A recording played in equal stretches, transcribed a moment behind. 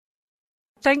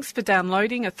Thanks for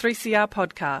downloading a 3CR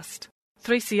podcast.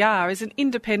 3CR is an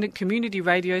independent community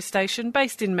radio station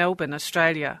based in Melbourne,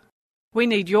 Australia. We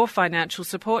need your financial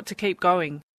support to keep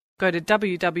going. Go to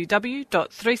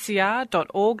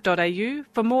www.3cr.org.au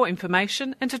for more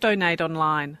information and to donate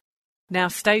online. Now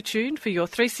stay tuned for your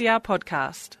 3CR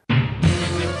podcast.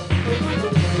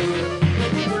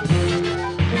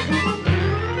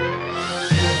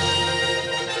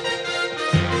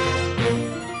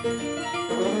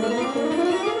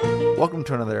 Welcome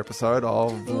to another episode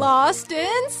of Lost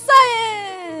in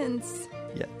Science.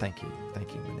 Yeah, thank you,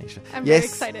 Manisha. I'm very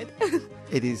excited.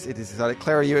 It is exciting.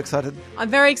 Claire, are you excited? I'm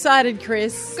very excited,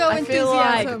 Chris. Go I feel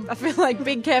enthusiasm. like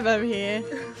Big Kev over here.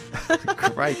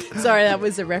 Great. Sorry, that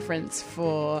was a reference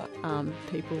for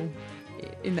people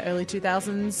in the early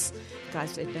 2000s.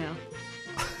 Guy's dead now.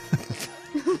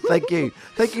 Thank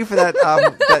you for that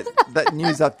that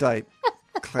news update,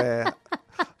 Claire.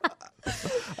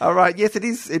 All right, yes, it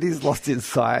is Lost in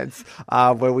Science,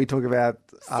 where we talk about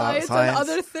Science and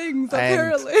other things,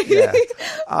 apparently. Yeah.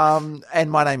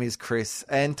 And my name is Chris,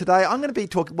 and today I'm going to be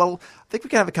talking. Well, I think we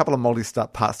can have a couple of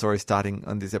multi-part stories starting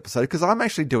on this episode because I'm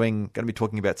actually going to be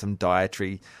talking about some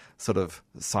dietary sort of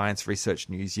science research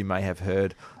news you may have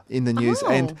heard in the news,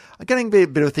 and I'm getting a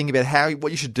bit of a thing about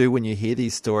what you should do when you hear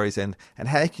these stories and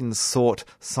how you can sort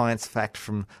science fact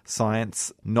from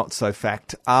science not so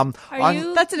fact.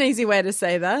 That's an easy way to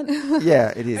say that.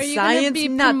 Yeah, it is. Are you Science gonna be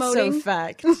not so promoting-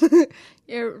 fact.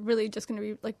 You're really just going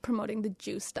to be like promoting the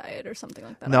juice diet or something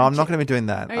like that. No, I'm not going to be doing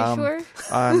that. Are you sure?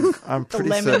 I'm pretty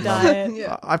lemon certain. diet.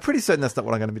 Yeah. I'm pretty certain that's not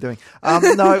what I'm going to be doing.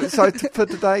 No, so for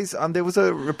today's, there was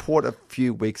a report a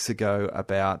few weeks ago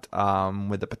about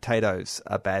whether potatoes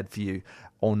are bad for you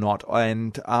or not.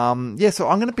 And so I'm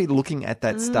going to be looking at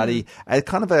that study as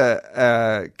kind of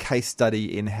a case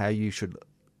study in how you should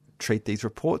treat these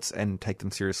reports and take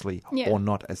them seriously or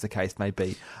not, as the case may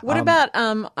be. What about,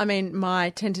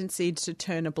 my tendency to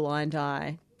turn a blind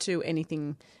eye to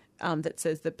anything that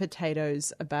says that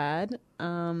potatoes are bad?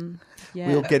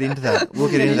 We'll get into that. You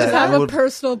just have a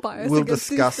personal bias. We'll against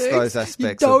discuss these those things.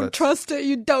 aspects You of don't it. trust it.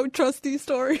 You don't trust these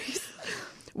stories.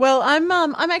 Well, I'm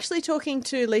actually talking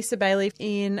to Lisa Bailey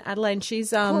in Adelaide.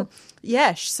 She's Cool.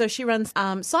 so she runs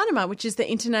Cinema, which is the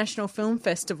International Film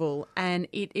Festival, and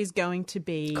it is going to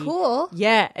be Cool.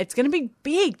 Yeah, it's going to be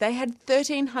big. They had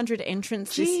 1,300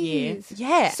 entrants this year. Jeez.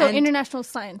 Yeah, So and international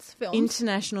science films.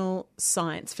 international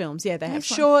science films. Yeah, they have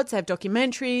Nice one. shorts, they have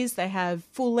documentaries, they have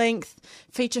full length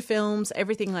feature films,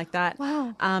 everything like that.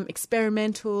 Wow.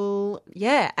 Experimental.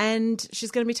 Yeah, and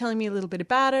she's going to be telling me a little bit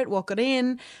about it, what got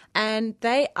in, and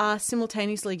they are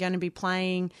simultaneously going to be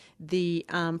playing the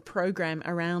program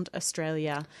around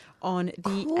Australia on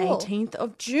the Cool. 18th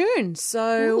of June.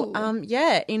 So, Ooh.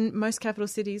 in most capital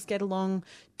cities, get along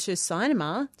to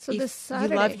Cinema So if this you love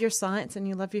Saturday. your science and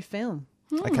you love your film.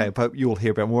 Okay, but you will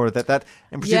hear about more of that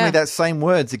and presumably Yeah. that same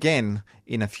words again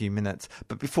in a few minutes.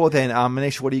 But before then,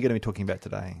 Manisha, what are you going to be talking about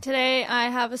today? Today I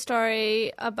have a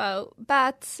story about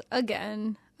bats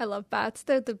again. I love bats.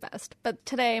 They're the best. But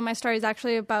today my story is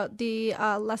actually about the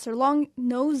lesser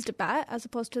long-nosed bat as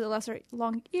opposed to the lesser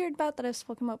long-eared bat that I've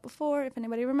spoken about before, if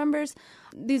anybody remembers.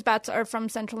 These bats are from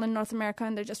Central and North America,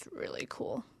 and they're just really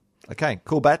cool. Okay,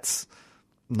 cool bats.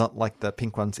 Not like the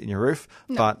pink ones in your roof,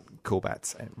 No. but cool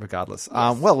bats regardless.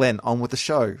 Well then, on with the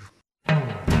show.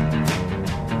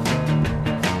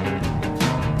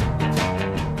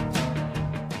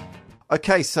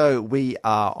 Okay, so we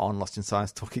are on Lost in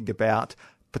Science talking about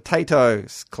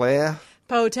potatoes. Claire?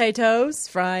 Potatoes,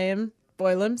 fry them,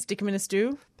 boil them, stick them in a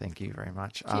stew. Thank you very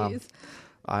much. Jeez.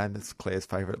 That's Claire's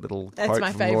favourite little That's quote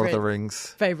my from Lord of favourite. the Rings.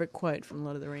 Favourite quote from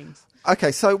Lord of the Rings.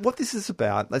 Okay, so what this is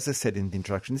about, as I said in the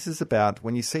introduction, this is about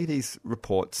when you see these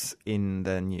reports in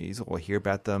the news or hear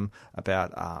about them,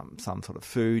 about some sort of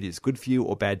food is good for you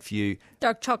or bad for you,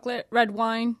 Dark chocolate, red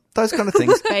wine. those kind of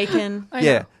things. Bacon. I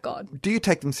Yeah. know. God. Do you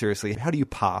take them seriously? How do you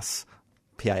pass,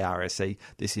 PARSE,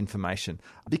 this information?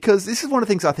 Because this is one of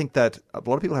the things I think that a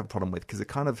lot of people have a problem with because it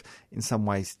kind of, in some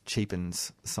ways,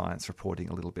 cheapens science reporting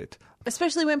a little bit.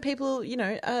 Especially when people,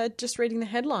 are just reading the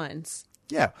headlines.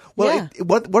 Yeah. Well, Yeah.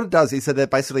 What it does is that it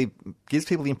basically gives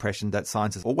people the impression that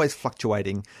science is always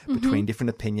fluctuating between different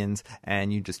opinions,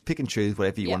 and you just pick and choose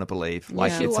whatever you Yeah. want to believe.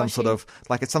 Like Yeah. it's some sort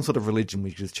Wishy-washy. of religion where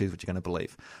you just choose what you're going to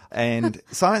believe. And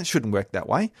science shouldn't work that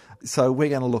way. So we're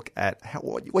going to look at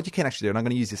what you can actually do. And I'm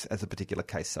going to use this as a particular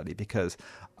case study because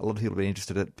a lot of people are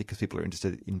interested in it because people are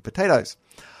interested in potatoes.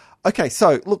 Okay,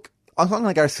 so look, I'm going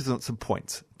to go through some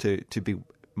points to be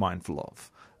mindful of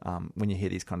when you hear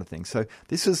these kind of things. So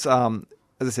this is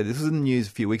as I said, this was in the news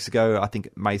a few weeks ago. I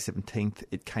think May 17th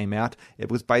it came out.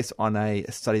 It was based on a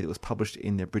study that was published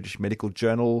in the British Medical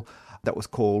Journal that was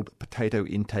called Potato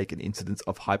Intake and Incidence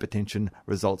of Hypertension,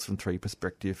 Results from 3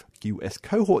 Prospective US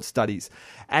Cohort Studies.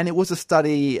 And it was a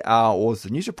study, or as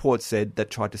the news report said, that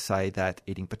tried to say that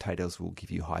eating potatoes will give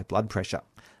you high blood pressure.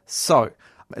 So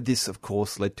this, of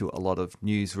course, led to a lot of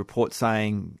news reports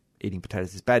saying eating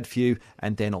potatoes is bad for you,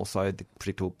 and then also the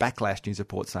predictable backlash news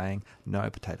report saying, no,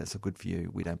 potatoes are good for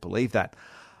you. We don't believe that.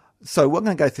 So we're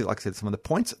going to go through, like I said, some of the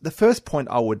points. The first point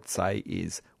I would say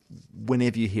is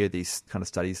whenever you hear these kind of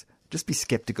studies, just be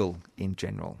skeptical in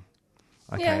general.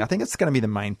 Okay, Yeah. I think it's going to be the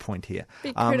main point here.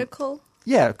 Be critical.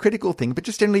 Yeah, critical thing, but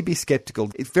just generally be skeptical.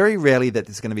 It's very rarely that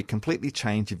there's going to be a completely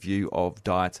change of view of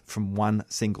diets from one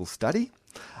single study.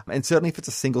 And certainly if it's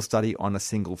a single study on a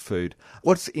single food.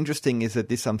 What's interesting is that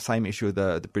this same issue of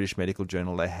the British Medical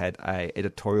Journal, they had an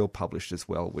editorial published as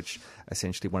well, which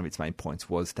essentially one of its main points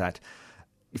was that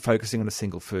focusing on a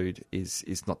single food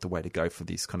is not the way to go for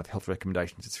these kind of health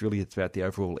recommendations. It's about the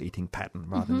overall eating pattern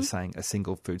rather than saying a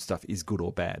single food stuff is good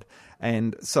or bad.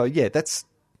 And so, yeah, that's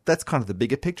kind of the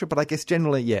bigger picture. But I guess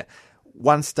generally, yeah,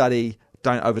 one study,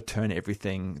 don't overturn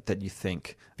everything that you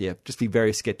think. Yeah, just be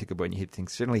very skeptical when you hear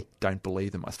things. Generally, don't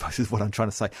believe them, I suppose, is what I'm trying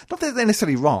to say. Not that they're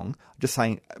necessarily wrong, just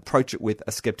saying approach it with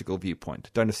a skeptical viewpoint.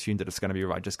 Don't assume that it's going to be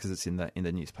right just because it's in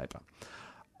the newspaper.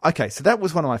 Okay, so that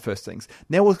was one of my first things.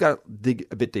 Now we'll go dig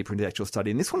a bit deeper into the actual study.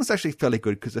 And this one is actually fairly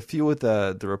good because a few of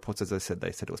the reports, as I said,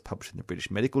 they said it was published in the British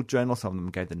Medical Journal. Some of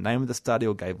them gave the name of the study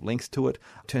or gave links to it.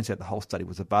 It turns out the whole study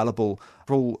was available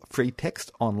for all free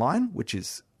text online, which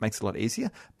makes it a lot easier.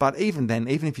 But even then,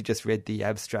 even if you just read the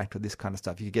abstract or this kind of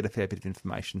stuff, you could get a fair bit of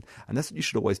information. And that's what you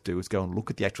should always do, is go and look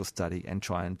at the actual study and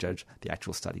try and judge the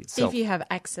actual study itself. If you have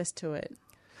access to it.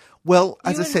 Well,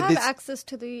 as I You said, would have access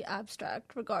to the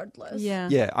abstract regardless.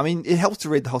 Yeah, I mean, it helps to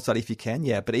read the whole study if you can,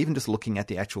 yeah, but even just looking at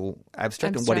the actual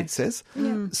abstract and what it says.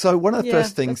 So one of the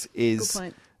first things is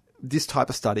this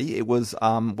type of study. It was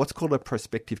what's called a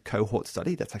prospective cohort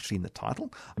study. That's actually in the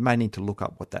title. I may need to look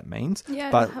up what that means.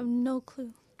 Yeah, but I have no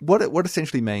clue. What it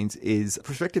essentially means is a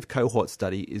prospective cohort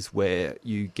study is where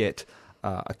you get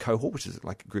a cohort, which is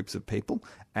like groups of people,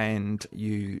 and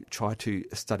you try to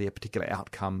study a particular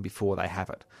outcome before they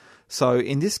have it. So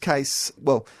in this case,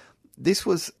 well, this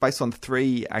was based on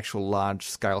 3 actual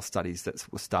large-scale studies that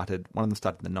were started. One of them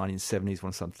started in the 1970s,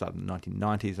 one of them started in the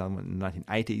 1990s, another one in the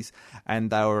 1980s, and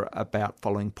they were about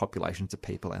following populations of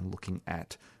people and looking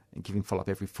at and giving follow-up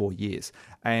every 4 years.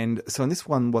 And so in this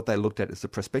one, what they looked at is the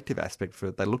prospective aspect for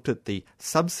it. They looked at the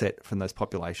subset from those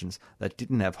populations that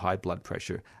didn't have high blood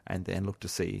pressure and then looked to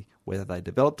see whether they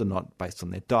developed or not based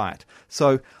on their diet.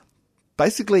 So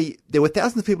basically, there were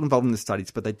thousands of people involved in the studies,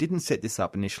 but they didn't set this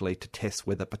up initially to test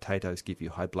whether potatoes give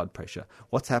you high blood pressure.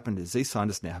 What's happened is these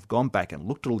scientists now have gone back and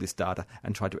looked at all this data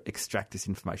and tried to extract this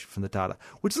information from the data,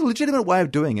 which is a legitimate way of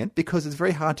doing it because it's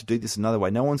very hard to do this another way.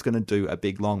 No one's going to do a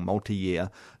big, long, multi-year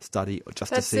study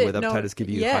just to see whether potatoes give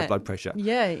you high blood pressure.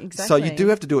 Yeah, exactly. So you do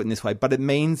have to do it in this way, but it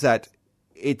means that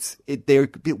they're a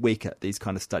bit weaker, these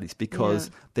kind of studies,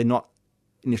 because they're not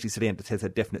initially setting out to test a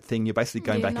definite thing. You're basically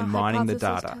going back and mining the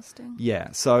data. Testing.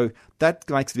 Yeah, so that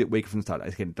makes it a bit weaker from the start.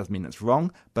 Again, it doesn't mean it's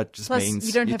wrong, but just Plus, means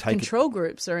you don't have control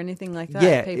groups or anything like that.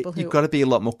 Yeah, people you've got to be a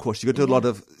lot more cautious. You've got to do a lot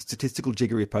of statistical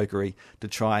jiggery-pokery to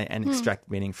try and extract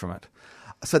meaning from it.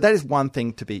 So that is one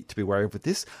thing to be wary of with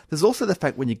this. There's also the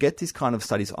fact when you get these kind of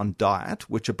studies on diet,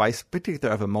 which are based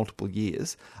particularly over multiple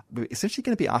years, we're essentially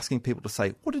going to be asking people to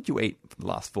say, what did you eat for the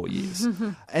last 4 years?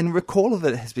 And recall of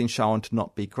it has been shown to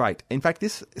not be great. In fact,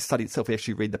 this study itself, if you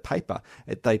actually read the paper,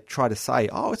 they try to say,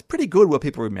 it's pretty good what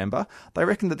people remember. They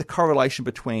reckon that the correlation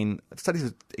between,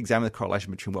 studies examine the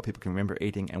correlation between what people can remember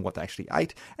eating and what they actually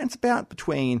ate, and it's about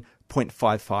between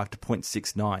 0.55 to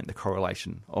 0.69, the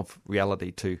correlation of reality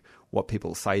to what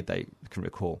people say they can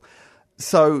recall.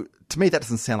 So to me, that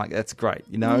doesn't sound like that's great.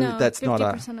 No, that's not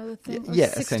a 50% of the thing. yeah,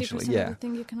 60% essentially, of the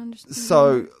thing you can understand.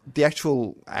 So the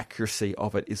actual accuracy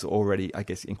of it is already, I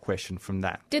guess, in question from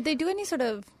that. Did they do any sort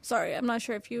of? Sorry, I'm not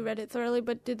sure if you read it thoroughly,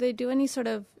 but did they do any sort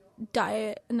of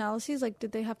diet analyses? Like,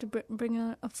 did they have to bring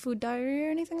a food diary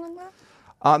or anything like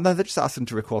that? No, they just asked them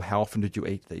to recall how often did you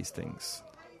eat these things.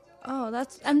 Oh,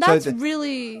 that's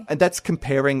really... And that's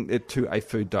comparing it to a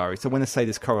food diary. So when they say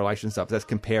this correlation stuff, that's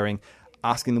comparing,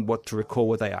 asking them what to recall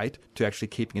what they ate to actually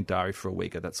keeping a diary for a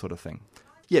week or that sort of thing.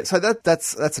 Yeah, so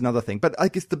that's another thing. But I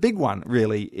guess the big one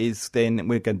really is then,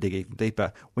 we're going to dig even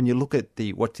deeper, when you look at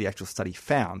what the actual study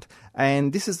found.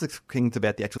 And this is the things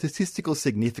about the actual statistical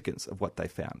significance of what they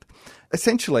found.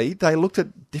 Essentially, they looked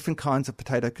at different kinds of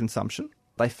potato consumption.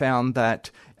 they found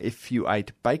that if you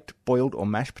ate baked, boiled or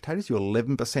mashed potatoes, you're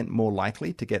 11% more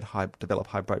likely to develop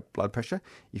high blood pressure.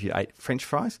 If you ate French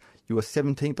fries, you were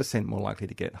 17% more likely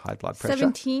to get high blood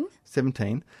pressure.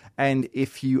 17. And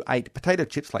if you ate potato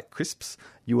chips like crisps,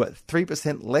 you were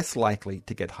 3% less likely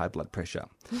to get high blood pressure.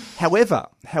 However,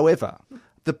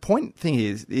 the point thing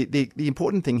is, the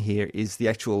important thing here is the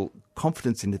actual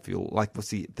confidence interval, like what's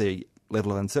the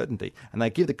level of uncertainty. And they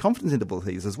give the confidence interval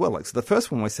these as well. Like, so the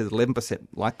first one, I said 11%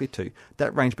 likely to,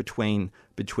 that range between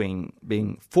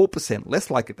being 4% less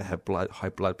likely to have high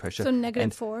blood pressure. So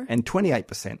 -4. And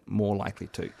 28% more likely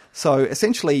to. So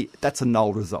essentially, that's a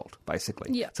null result,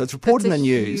 basically. Yeah. So it's reported in the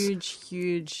news.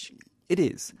 Huge. It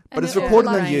is. But And it's it reported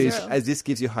in the overlaps news zero. as this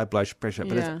gives you high blood pressure,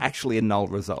 but Yeah. it's actually a null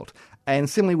result. And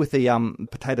similarly with the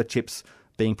potato chips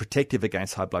being protective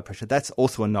against high blood pressure, that's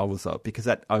also a null result because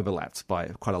that overlaps by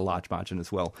quite a large margin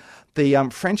as well. The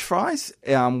French fries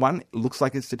one looks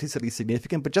like it's statistically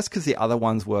significant, but just because the other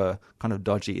ones were kind of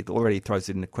dodgy, it already throws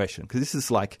it into question. Because this is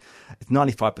like it's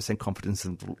 95% confidence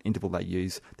interval they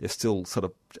use. There's still sort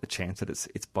of a chance that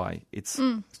it's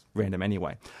random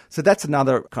anyway. So that's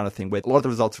another kind of thing where a lot of the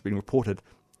results have been reported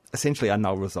essentially are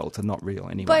null results and not real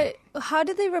anyway. But how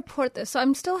did they report this? So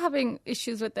I'm still having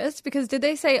issues with this because did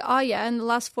they say, oh yeah, in the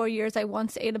last 4 years I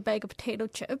once ate a bag of potato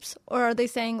chips? Or are they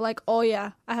saying like, oh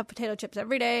yeah, I have potato chips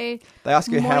every day? They ask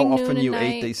you how morning, often noon, you and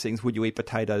eat night. these things. Would you eat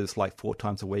potatoes like 4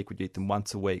 times a week? Would you eat them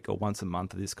once a week or once a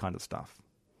month or this kind of stuff?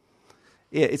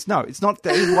 Yeah, it's not. That's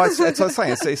what I'm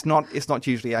saying. It's not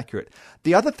usually accurate.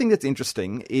 The other thing that's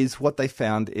interesting is what they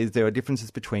found is there are differences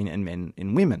between men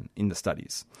and women in the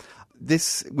studies.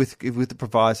 This with the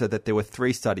proviso that there were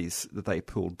 3 studies that they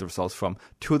pulled the results from.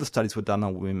 2 of the studies were done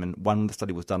on women. 1 of the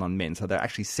study was done on men. So they're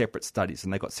actually separate studies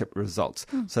and they got separate results.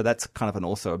 So that's kind of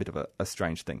also a bit of a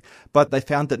strange thing. But they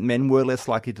found that men were less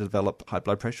likely to develop high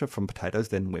blood pressure from potatoes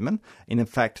than women. And in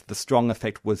fact, the strong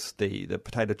effect was the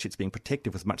potato chips being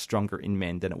protective was much stronger in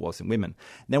men than it was in women.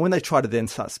 Now, when they try to then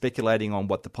start speculating on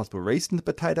what the possible reason the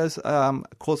potatoes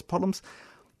cause problems,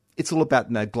 it's all about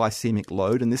glycemic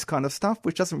load and this kind of stuff,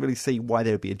 which doesn't really see why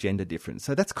there would be a gender difference.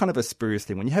 So that's kind of a spurious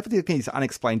thing. When you have these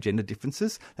unexplained gender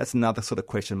differences, that's another sort of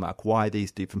question mark, why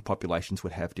these different populations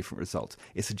would have different results.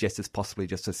 It suggests it's possibly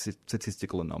just a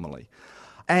statistical anomaly.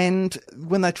 And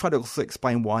when they try to also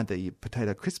explain why the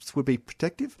potato crisps would be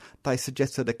protective, they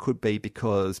suggest that it could be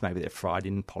because maybe they're fried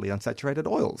in polyunsaturated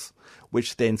oils,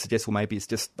 which then suggests, well, maybe it's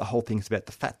just the whole thing's about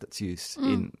the fat that's used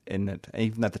in it. And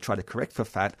even though they try to correct for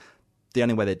fat, the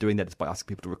only way they're doing that is by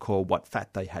asking people to recall what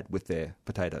fat they had with their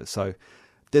potatoes. So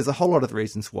there's a whole lot of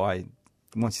reasons why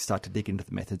once you start to dig into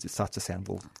the methods, it starts to sound,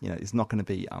 well, it's not going to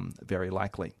be very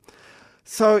likely.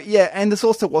 So, yeah, and this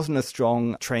also wasn't a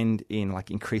strong trend in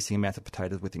like increasing amounts of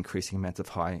potatoes with increasing amounts of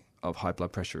high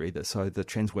blood pressure either. So the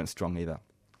trends weren't strong either.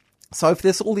 So if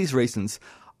there's all these reasons,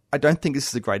 I don't think this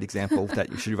is a great example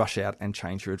that you should rush out and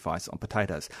change your advice on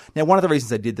potatoes. Now, one of the reasons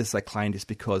they did this, they claimed, is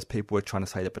because people were trying to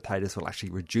say that potatoes will actually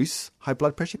reduce high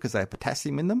blood pressure because they have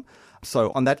potassium in them.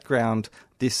 So on that ground,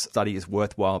 this study is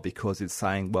worthwhile because it's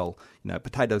saying, well,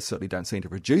 potatoes certainly don't seem to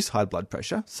reduce high blood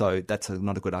pressure, so that's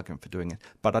not a good argument for doing it.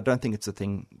 But I don't think it's a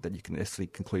thing that you can necessarily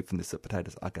conclude from this that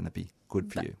potatoes are going to be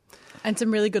good for you. And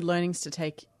some really good learnings to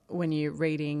take when you're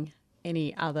reading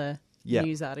any other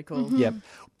news article. Yeah.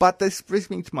 But this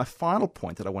brings me to my final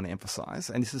point that I want to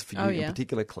emphasise, and this is for you in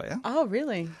particular, Claire. Oh,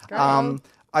 really? Great.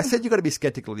 I said you've got to be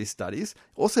sceptical of these studies.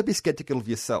 Also be sceptical of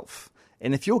yourself.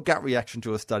 And if your gut reaction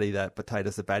to a study that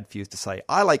potatoes are bad for you is to say,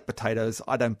 I like potatoes,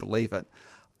 I don't believe it,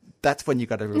 that's when you've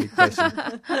got to really question.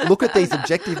 Look at these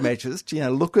objective measures,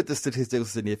 look at the statistical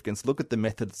significance, look at the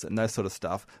methods and those sort of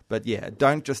stuff. But yeah,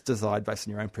 don't just decide based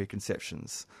on your own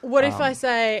preconceptions. What if I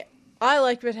say, I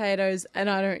like potatoes and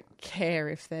I don't care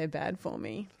if they're bad for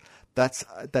me? That's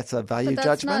a value But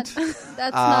judgment.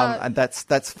 That's not. And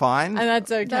that's fine. And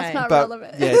that's okay. That's not But,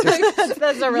 relevant. yeah, just,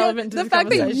 That's irrelevant to the the fact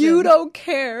that conversation. you don't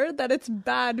care that it's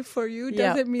bad for you Yeah.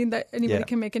 doesn't mean that anybody Yeah.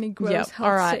 can make any gross Yep. health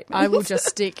All right. statements. I will just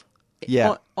stick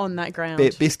Yeah. on that ground.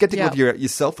 be skeptical Yep. of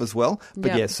yourself as well.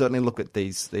 But Yep. yeah, certainly look at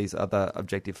these other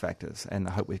objective factors. And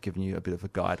I hope we've given you a bit of a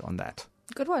guide on that.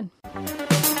 Good one.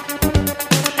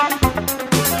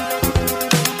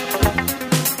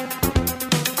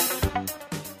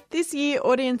 This year,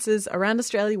 audiences around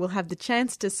Australia will have the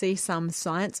chance to see some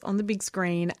science on the big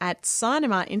screen at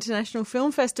Cinema International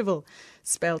Film Festival,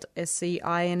 spelled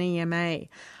SCINEMA.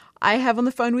 I have on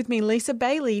the phone with me Lisa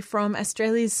Bailey from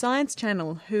Australia's Science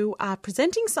Channel, who are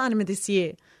presenting Cinema this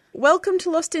year. Welcome to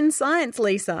Lost in Science,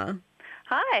 Lisa.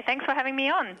 Hi, thanks for having me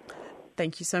on.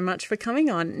 Thank you so much for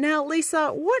coming on. Now, Lisa,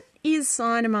 what is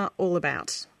Cinema all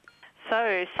about?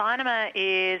 So Cinema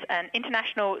is an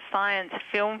international science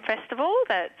film festival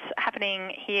that's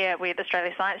happening here with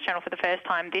Australia Science Channel for the first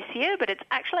time this year, but it's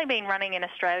actually been running in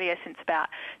Australia since about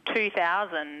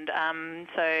 2000.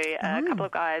 A couple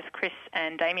of guys, Chris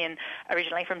and Damien,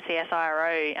 originally from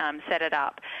CSIRO, set it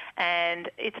up. And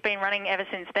it's been running ever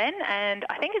since then, and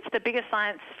I think it's the biggest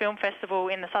science film festival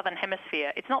in the Southern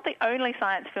Hemisphere. It's not the only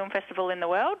science film festival in the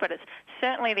world, but it's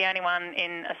certainly the only one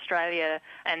in Australia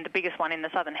and the biggest one in the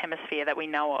Southern Hemisphere that we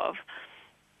know of.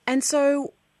 And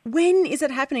so when is it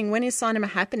happening? When is Cinema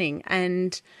happening,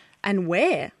 and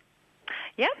where?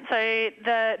 Yeah, so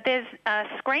there's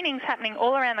screenings happening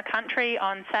all around the country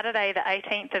on Saturday the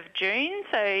 18th of June,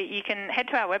 so you can head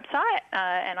to our website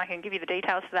and I can give you the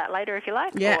details for that later if you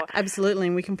like. Yeah, absolutely,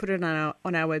 and we can put it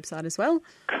on our website as well.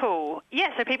 Cool.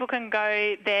 Yeah, so people can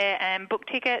go there and book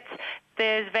tickets.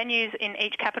 There's venues in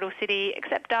each capital city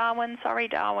except Darwin. Sorry,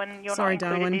 Darwin, you're not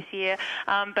included this year.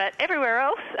 But everywhere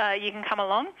else, you can come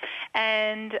along.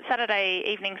 And Saturday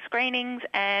evening screenings,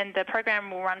 and the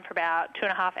program will run for about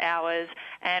 2.5 hours.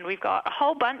 And we've got a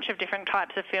whole bunch of different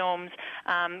types of films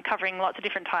covering lots of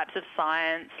different types of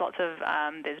science.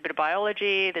 There's a bit of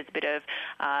biology. There's a bit of,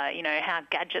 how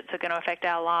gadgets are going to affect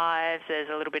our lives. There's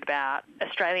a little bit about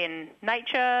Australian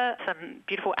nature, some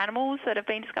beautiful animals that have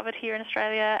been discovered here in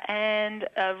Australia, and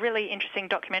a really interesting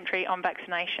documentary on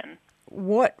vaccination.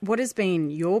 What has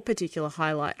been your particular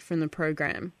highlight from the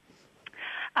program?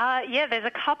 There's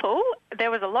a couple.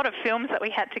 There was a lot of films that we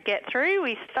had to get through.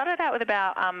 We started out with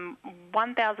about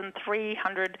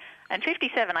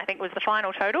 1,357, I think, was the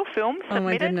final total films submitted. Oh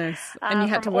my goodness! And you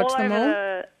had to watch them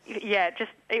all?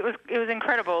 It was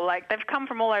incredible. Like, they've come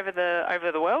from all over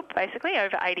the world, basically,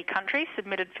 over 80 countries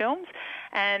submitted films,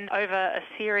 and over a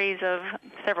series of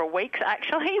several weeks,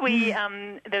 actually.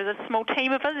 There was a small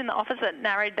team of us in the office that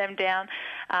narrowed them down,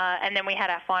 and then we had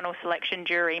our final selection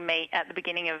jury meet at the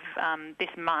beginning of this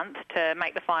month to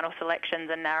make the final selections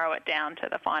and narrow it down to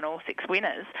the final 6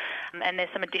 winners. And there's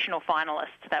some additional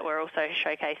finalists that we're also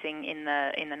showcasing in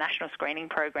the national screening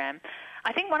program.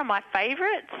 I think one of my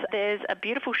favourites, there's a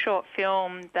beautiful short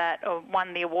film that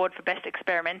won the award for Best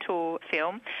Experimental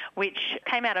Film, which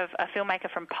came out of a filmmaker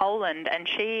from Poland, and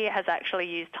she has actually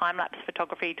used time-lapse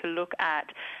photography to look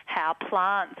at how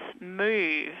plants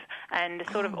move and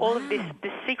sort of all of this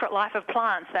secret life of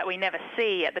plants that we never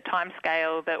see at the time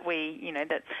scale that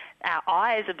that our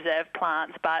eyes observe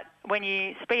plants, but when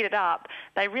you speed it up,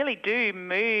 they really do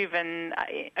move and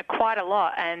quite a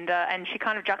lot. And she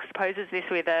kind of juxtaposes this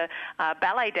with a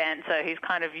ballet dancer who's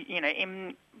kind of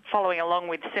following along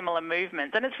with similar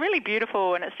movements, and it's really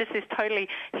beautiful. And it's just this totally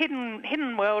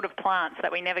hidden world of plants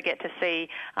that we never get to see,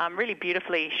 really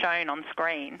beautifully shown on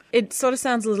screen. It sort of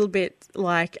sounds a little bit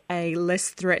like a less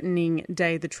threatening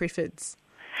Day of the Triffids.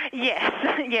 Yes,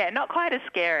 yeah, not quite as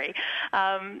scary.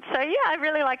 I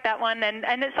really like that one,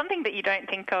 and it's something that you don't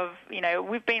think of.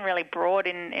 We've been really broad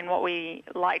in what we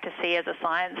like to see as a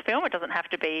science film. It doesn't have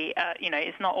to be,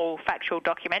 it's not all factual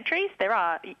documentaries. There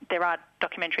are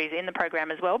documentaries in the program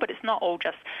as well, but it's not all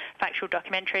just factual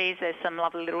documentaries. There's some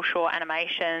lovely little short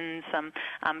animations, some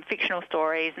fictional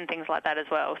stories and things like that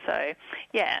as well. So,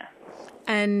 yeah.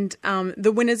 And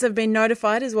the winners have been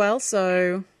notified as well,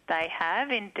 so... They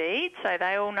have indeed, so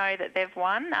they all know that they've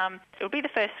won. It'll be the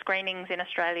first screenings in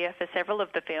Australia for several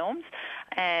of the films,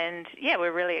 and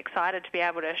we're really excited to be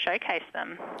able to showcase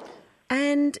them.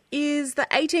 And is the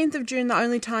 18th of June the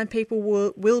only time people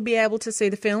will be able to see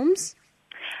the films?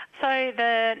 So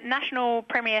the national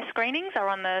premiere screenings are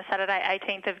on the Saturday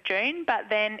 18th of June, but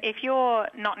then if you're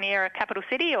not near a capital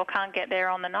city or can't get there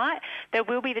on the night, there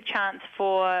will be the chance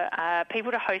for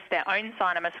people to host their own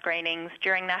cinema screenings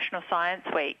during National Science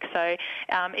Week. So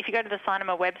if you go to the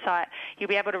Cinema website, you'll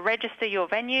be able to register your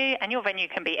venue, and your venue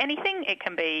can be anything. It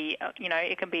can be,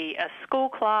 it can be a school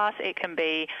class, it can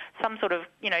be some sort of,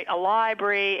 a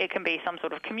library, it can be some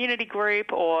sort of community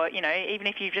group, or, even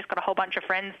if you've just got a whole bunch of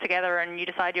friends together and you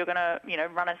decide you're going to,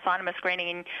 run a cinema screening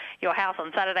in your house on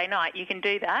Saturday night, you can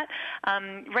do that.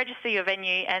 Register your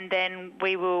venue, and then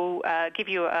we will give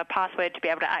you a password to be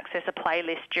able to access a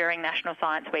playlist during National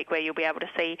Science Week where you'll be able to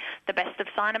see the best of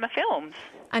cinema films.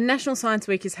 And National Science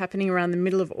Week is happening around the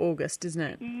middle of August, isn't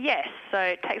it? Yes, so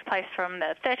it takes place from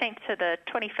the 13th to the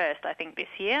 21st, I think, this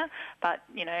year. But,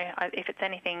 if it's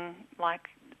anything like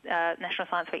National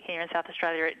Science Week here in South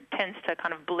Australia, it tends to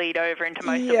kind of bleed over into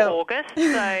most Yep. of August. So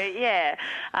yeah,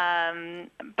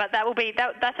 but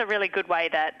that's a really good way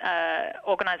that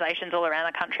organisations all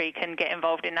around the country can get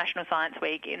involved in National Science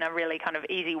Week in a really kind of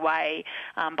easy way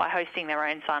by hosting their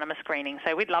own Cyanema screening.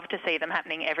 So we'd love to see them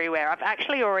happening everywhere. I've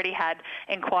actually already had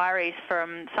inquiries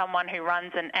from someone who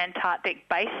runs an Antarctic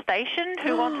base station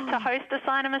who wants to host a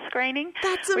Cyanema screening.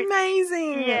 That's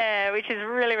amazing. Yeah, which is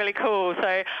really, really cool.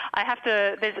 So I have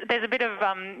to, there's a bit of,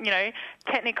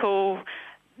 technical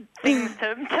things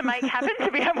to make happen to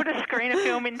be able to screen a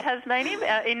film in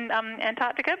Tasmania, in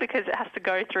Antarctica, because it has to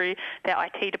go through their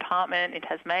IT department in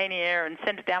Tasmania and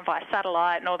send it down via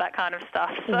satellite and all that kind of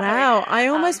stuff. So, Wow. I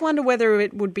almost wonder whether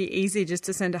it would be easy just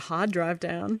to send a hard drive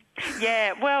down.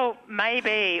 Yeah, well,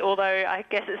 maybe, although I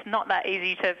guess it's not that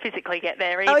easy to physically get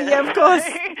there either. Oh, yeah, of course.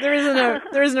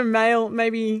 There isn't a mail,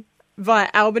 maybe via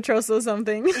Albatross or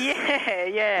something.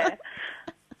 Yeah.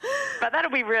 But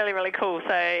that'll be really, really cool.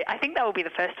 So I think that will be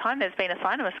the first time there's been a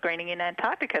Cyanema screening in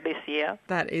Antarctica this year.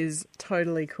 That is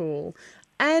totally cool.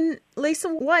 And Lisa,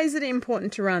 why is it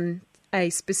important to run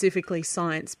a specifically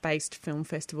science-based film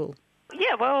festival?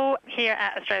 Yeah, well, here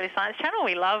at Australia Science Channel,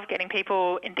 we love getting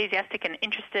people enthusiastic and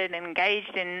interested and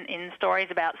engaged in stories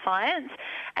about science.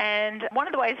 And one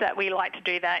of the ways that we like to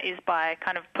do that is by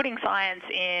kind of putting science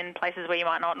in places where you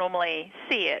might not normally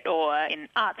see it, or in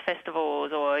arts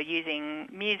festivals, or using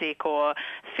music or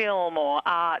film or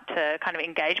art to kind of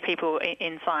engage people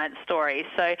in science stories.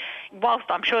 So whilst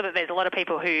I'm sure that there's a lot of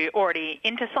people who are already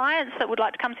into science that would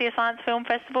like to come see a science film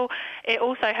festival, it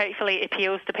also hopefully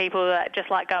appeals to people that just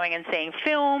like going and seeing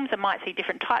films and might see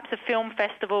different types of film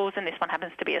festivals, and this one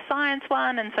happens to be a science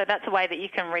one, and so that's a way that you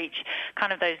can reach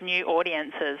kind of those new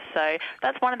audiences. So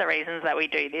that's one of the reasons that we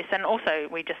do this, and also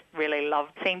we just really love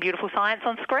seeing beautiful science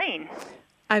on screen.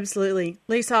 Absolutely.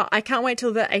 Lisa, I can't wait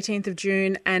till the 18th of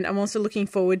June, and I'm also looking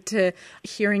forward to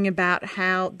hearing about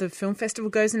how the film festival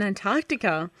goes in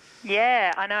Antarctica.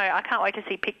 Yeah, I know. I can't wait to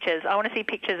see pictures. I want to see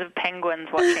pictures of penguins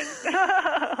watching.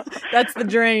 That's the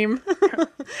dream.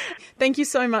 Thank you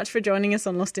so much for joining us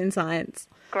on Lost in Science.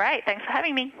 Great. Thanks for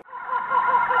having me.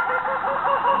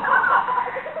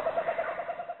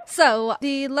 So,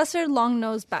 the lesser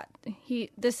long-nosed bat.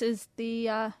 This is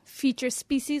the feature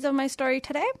species of my story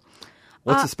today.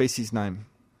 What's the species name?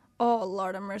 Oh,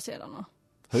 Lord have mercy, I don't know.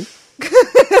 Who?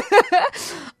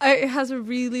 It has a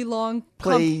really long...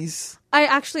 Please.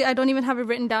 I don't even have it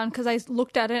written down because I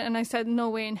looked at it and I said, no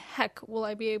way in heck will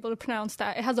I be able to pronounce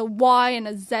that. It has a Y and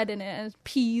a Z in it, and it's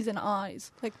P's and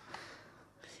I's.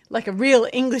 Like a real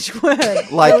English word.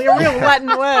 Like a real Latin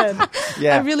word.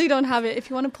 Yeah. I really don't have it. If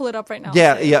you want to pull it up right now.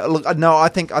 Yeah. Look, no, I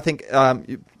think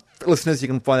listeners, you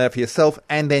can find out for yourself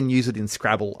and then use it in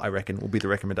Scrabble, I reckon, will be the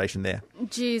recommendation there.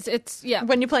 Jeez, it's, yeah.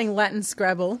 When you're playing Latin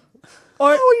Scrabble.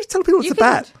 Or you tell people it's you a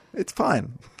bat. It's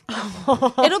fine.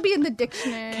 it'll be in the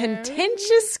dictionary.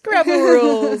 Contentious Scrabble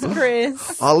rules,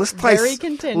 Chris. Oh, Very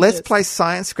contentious. Let's play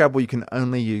Science Scrabble. You can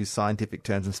only use scientific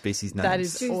terms and species names. That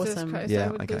is Jesus awesome. Christ, Yeah,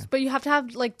 I would okay. lose. But you have to have,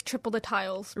 triple the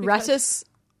tiles. because-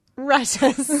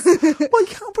 Rattus. Well, you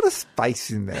can't put a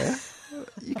space in there.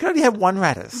 You can only have one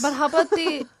Rattus. But how about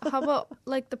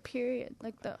the period,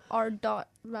 the R dot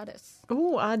Rattus?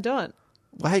 Ooh, I don't.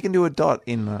 Well, how you can do a dot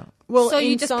in... Well, So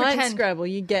you in just Science pretend. Scrabble,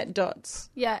 you get dots.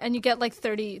 Yeah, and you get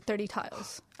 30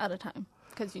 tiles at a time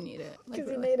because you need it.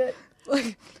 You need it.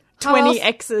 How 20 else-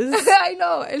 X's. I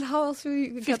know. And how else will you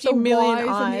get 50 the million Ys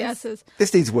and the eyes. S's?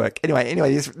 This needs work.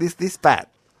 Anyway, this bat.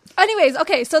 Anyways,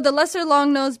 okay, so the lesser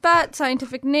long-nosed bat,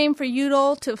 scientific name for you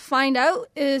all to find out,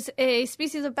 is a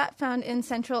species of bat found in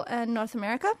Central and North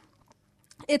America.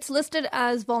 It's listed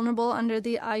as vulnerable under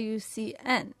the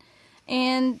IUCN.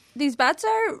 And these bats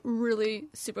are really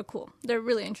super cool. They're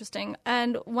really interesting.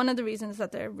 And one of the reasons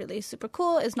that they're really super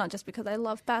cool is not just because I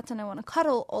love bats and I want to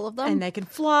cuddle all of them. And they can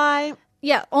fly.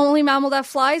 Yeah, only mammal that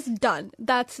flies, done.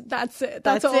 That's it.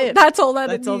 That's all. it. That's all that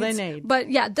That's it all they needs. need.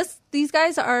 But yeah, these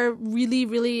guys are really,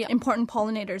 really important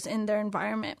pollinators in their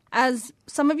environment. As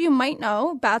some of you might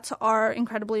know, bats are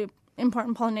incredibly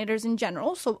important pollinators in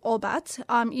general. So all bats.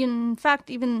 In fact,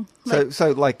 even So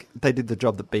they did the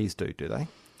job that bees do they?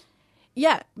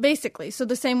 yeah, basically. So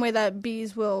the same way that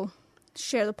bees will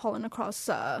share the pollen across.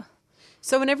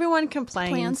 So when everyone complains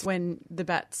Plants. when the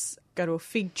bats go to a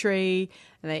fig tree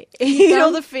and they eat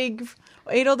all the figs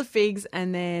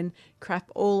and then crap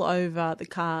all over the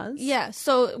cars. Yeah.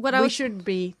 So what We should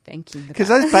be thanking the Because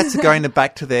bats. those bats are going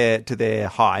back to their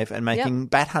hive and making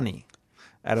bat honey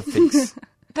out of figs.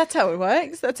 That's how it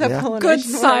works. That's how Yeah. pollination good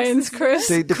works. science, Chris.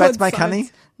 Do Good bats make science. honey?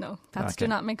 No, bats Okay. do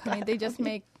not make honey. They just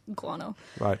make guano.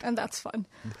 Right. And that's fun.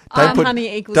 Don't put-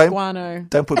 Honey equals don't- guano.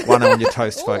 Don't put guano on your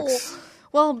toast, folks.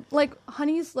 Well, like,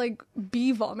 honey's like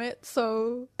bee vomit,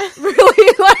 so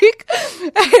really, like,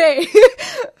 hey.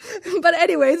 But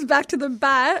anyways, back to the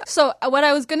bat. So what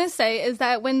I was going to say is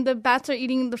that when the bats are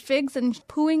eating the figs and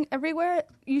pooing everywhere,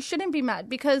 you shouldn't be mad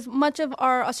because much of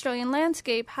our Australian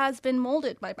landscape has been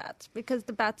molded by bats because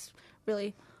the bats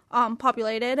really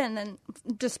populated and then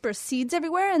disperse seeds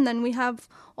everywhere, and then we have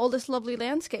all this lovely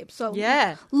landscape. So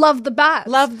Yeah. love the bats.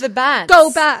 Love the bats.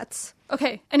 Go bats.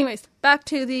 Okay, anyways, back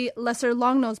to the lesser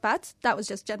long-nosed bats. That was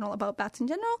just general about bats in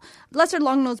general. Lesser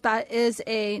long-nosed bat is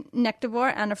a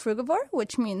nectivore and a frugivore,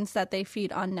 which means that they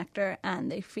feed on nectar and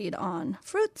they feed on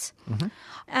fruits.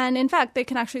 And in fact, they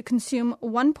can actually consume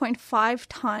 1.5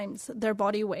 times their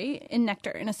body weight in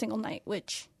nectar in a single night,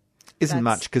 which, Isn't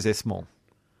much because they're small.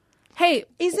 hey,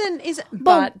 Isn't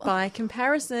but by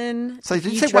comparison, So did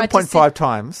you you say tried to 1.5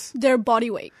 times? their body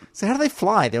weight. So how do they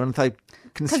fly then when they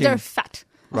Because consume? they're fat.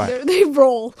 Right. They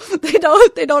roll. They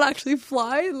don't actually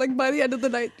fly. Like by the end of the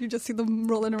night, you just see them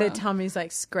rolling their around. tummy's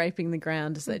like scraping the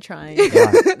ground as they're trying.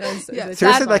 Yeah,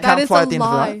 Seriously, they can't is fly a at the end of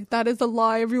the lie. night? That is a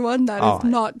lie, everyone. That Oh. is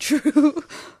not true.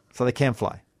 So they can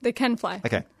fly. They can fly.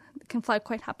 Okay. They can fly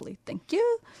quite happily. Thank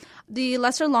you. The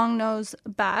lesser long-nosed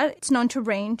bat, it's known to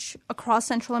range across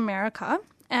Central America,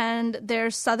 and their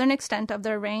southern extent of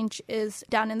their range is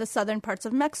down in the southern parts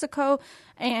of Mexico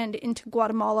and into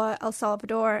Guatemala, El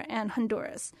Salvador, and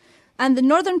Honduras. And the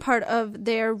northern part of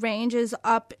their range is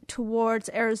up towards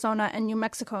Arizona and New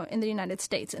Mexico in the United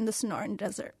States in the Sonoran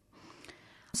Desert.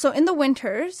 So in the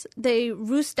winters, they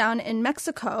roost down in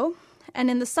Mexico, and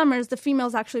in the summers, the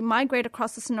females actually migrate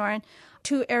across the Sonoran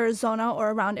to Arizona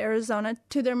or around Arizona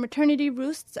to their maternity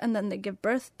roosts, and then they give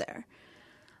birth there.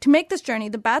 To make this journey,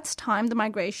 the bats time the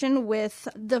migration with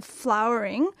the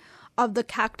flowering of the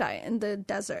cacti in the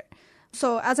desert.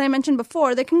 So as I mentioned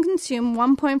before, they can consume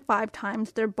 1.5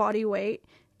 times their body weight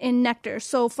in nectar.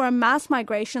 So for a mass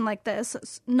migration like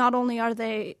this, not only are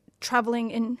they traveling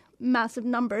in massive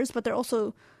numbers, but they're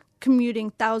also commuting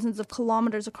thousands of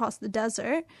kilometers across the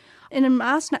desert. In a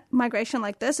mass migration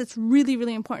like this, it's really,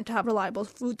 really important to have a reliable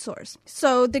food source.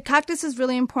 So the cactus is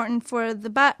really important for the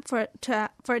bat, for it to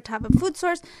have a food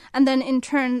source, and then in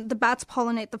turn, the bats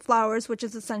pollinate the flowers, which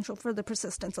is essential for the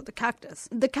persistence of the cactus.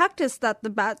 The cactus that the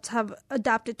bats have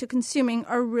adapted to consuming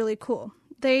are really cool.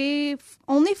 They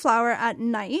only flower at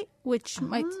night, which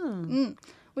might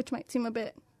seem a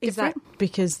bit Is different. that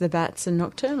because the bats are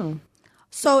nocturnal?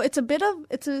 So it's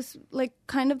like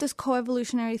kind of this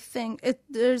co-evolutionary thing.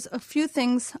 There's a few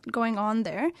things going on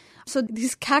there. So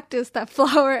these cactus that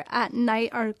flower at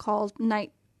night are called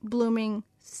night blooming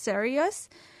cereus.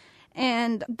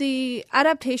 And the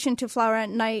adaptation to flower at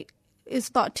night is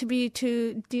thought to be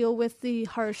to deal with the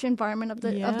harsh environment of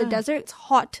the desert. It's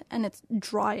hot and it's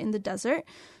dry in the desert.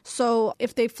 So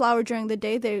if they flower during the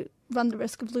day, they run the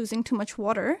risk of losing too much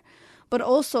water. But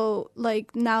also,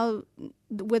 like now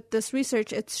with this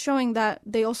research, it's showing that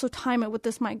they also time it with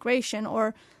this migration,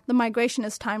 or the migration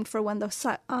is timed for when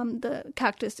the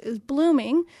cactus is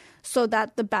blooming so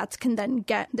that the bats can then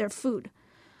get their food.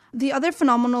 The other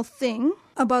phenomenal thing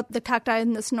about the cacti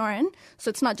in the Sonoran, so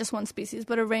it's not just one species,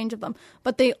 but a range of them,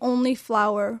 but they only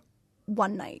flower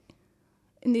one night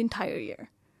in the entire year.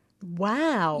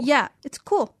 Wow. Yeah, it's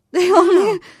cool. They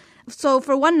only so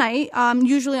for one night,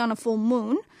 usually on a full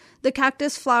moon, the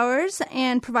cactus flowers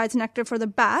and provides nectar for the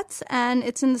bats, and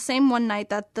it's in the same one night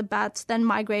that the bats then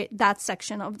migrate that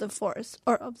section of the forest,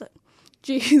 or of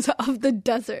the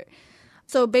desert.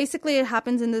 So basically it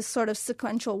happens in this sort of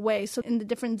sequential way. So in the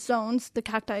different zones, the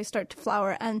cacti start to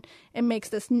flower, and it makes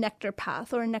this nectar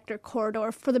path or a nectar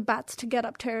corridor for the bats to get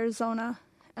up to Arizona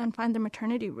and find their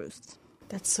maternity roosts.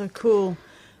 That's so cool.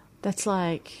 That's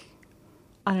like,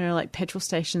 I don't know, like petrol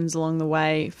stations along the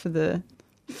way for the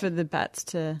bats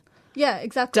to Yeah,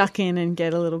 exactly. duck in and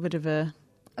get a little bit of a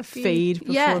feed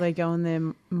before Yeah. they go on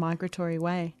their migratory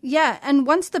way. Yeah, and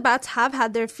once the bats have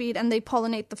had their feed and they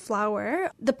pollinate the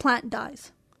flower, the plant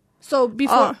dies. So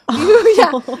before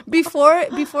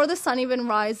before the sun even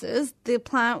rises, the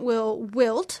plant will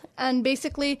wilt, and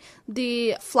basically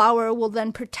the flower will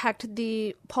then protect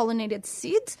the pollinated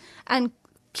seeds and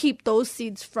keep those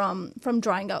seeds from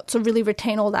drying out. So really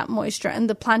retain all that moisture, and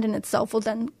the plant in itself will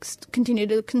then continue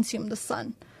to consume the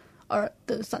sun or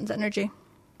the sun's energy.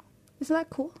 Isn't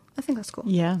that cool? I think that's cool.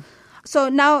 Yeah. So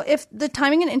now, if the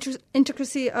timing and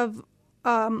intricacy of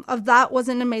that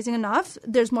wasn't amazing enough,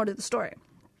 there's more to the story.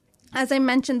 As I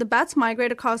mentioned, the bats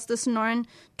migrate across the Sonoran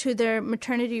to their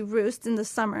maternity roosts in the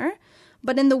summer,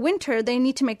 but in the winter, they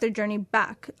need to make their journey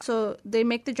back. So they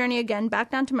make the journey again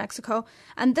back down to Mexico,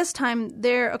 and this time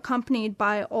they're accompanied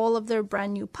by all of their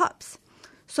brand new pups.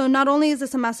 So not only is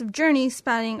this a massive journey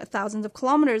spanning thousands of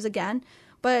kilometers again,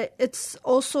 but it's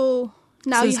also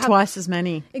now So you there's have twice as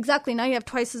many. Exactly. Now you have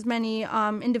twice as many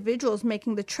individuals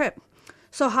making the trip.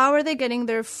 So how are they getting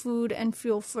their food and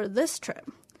fuel for this trip?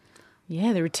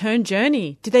 Yeah, the return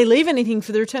journey. Did they leave anything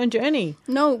for the return journey?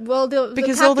 No, well,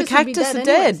 Because all the cactus are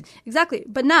dead. Exactly.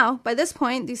 But now, by this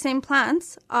point, these same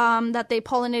plants that they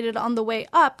pollinated on the way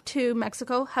up to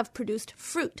Mexico have produced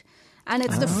fruit. And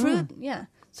it's the fruit, yeah.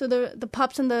 So the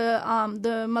pups and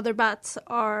the mother bats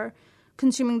are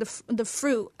consuming the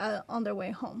fruit on their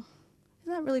way home.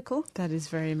 Isn't that really cool? That is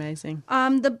very amazing.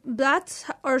 The bats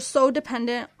are so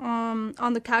dependent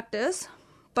on the cactus,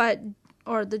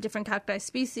 or the different cacti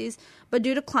species, but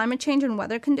due to climate change and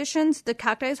weather conditions, the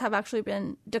cacti have actually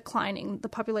been declining. The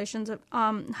populations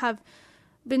have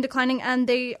been declining, and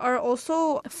they are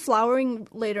also flowering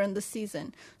later in the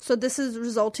season. So this is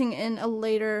resulting in a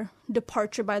later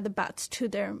departure by the bats to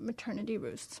their maternity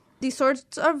roosts. These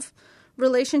sorts of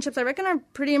relationships, I reckon, are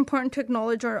pretty important to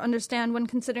acknowledge or understand when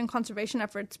considering conservation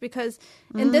efforts, because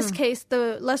in this case,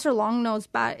 the lesser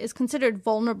long-nosed bat is considered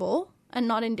vulnerable and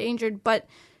not endangered, but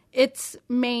its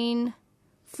main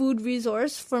food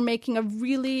resource for making a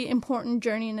really important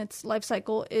journey in its life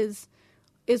cycle is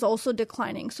also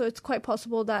declining. So it's quite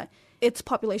possible that its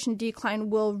population decline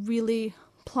will really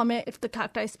plummet if the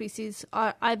cacti species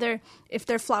are either if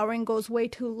their flowering goes way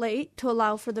too late to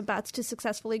allow for the bats to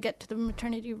successfully get to the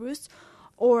maternity roosts,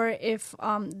 or if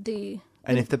And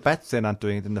if the bats then aren't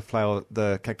doing it, then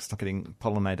the cactus not getting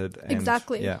pollinated. And,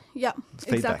 exactly. Yeah. It's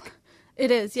feedback. Exactly. It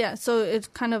is, yeah. So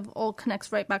it kind of all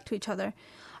connects right back to each other.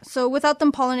 So without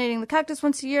them pollinating the cactus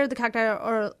once a year, the cacti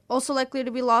are also likely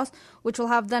to be lost, which will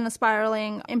have then a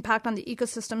spiraling impact on the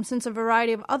ecosystem, since a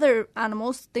variety of other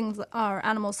animals,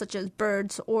 animals such as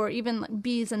birds or even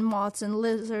bees and moths and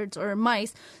lizards or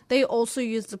mice, they also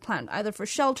use the plant either for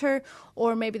shelter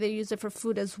or maybe they use it for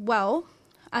food as well.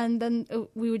 And then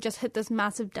we would just hit this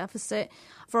massive deficit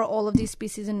for all of these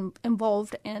species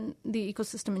involved in the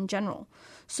ecosystem in general.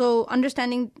 So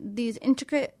understanding these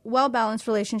intricate, well-balanced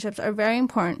relationships are very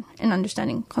important in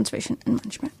understanding conservation and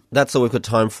management. That's all we've got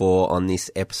time for on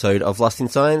this episode of Lost in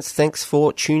Science. Thanks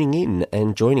for tuning in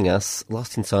and joining us.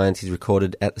 Lost in Science is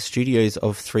recorded at the studios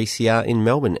of 3CR in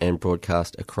Melbourne and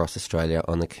broadcast across Australia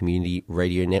on the Community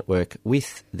Radio Network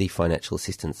with the financial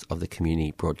assistance of the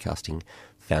Community Broadcasting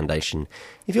Foundation.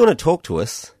 If you want to talk to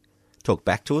us, talk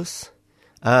back to us,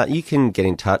 you can get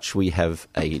in touch. We have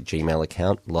a Gmail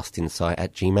account,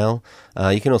 lostinsci@gmail.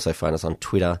 You can also find us on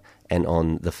Twitter and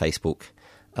on the Facebook.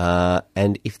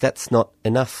 And if that's not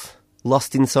enough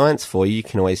Lost in Science for you, you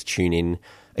can always tune in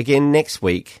again next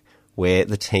week, where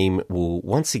the team will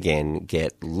once again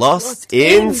get lost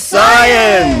in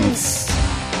science!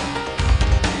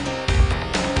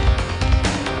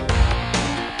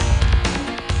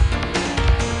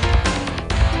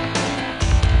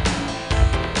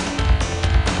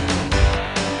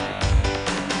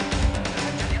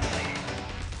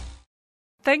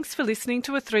 Thanks for listening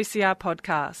to a 3CR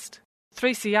podcast.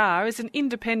 3CR is an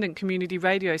independent community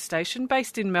radio station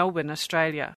based in Melbourne,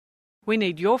 Australia. We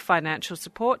need your financial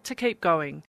support to keep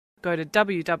going. Go to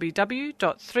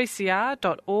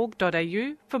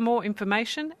www.3cr.org.au for more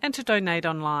information and to donate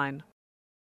online.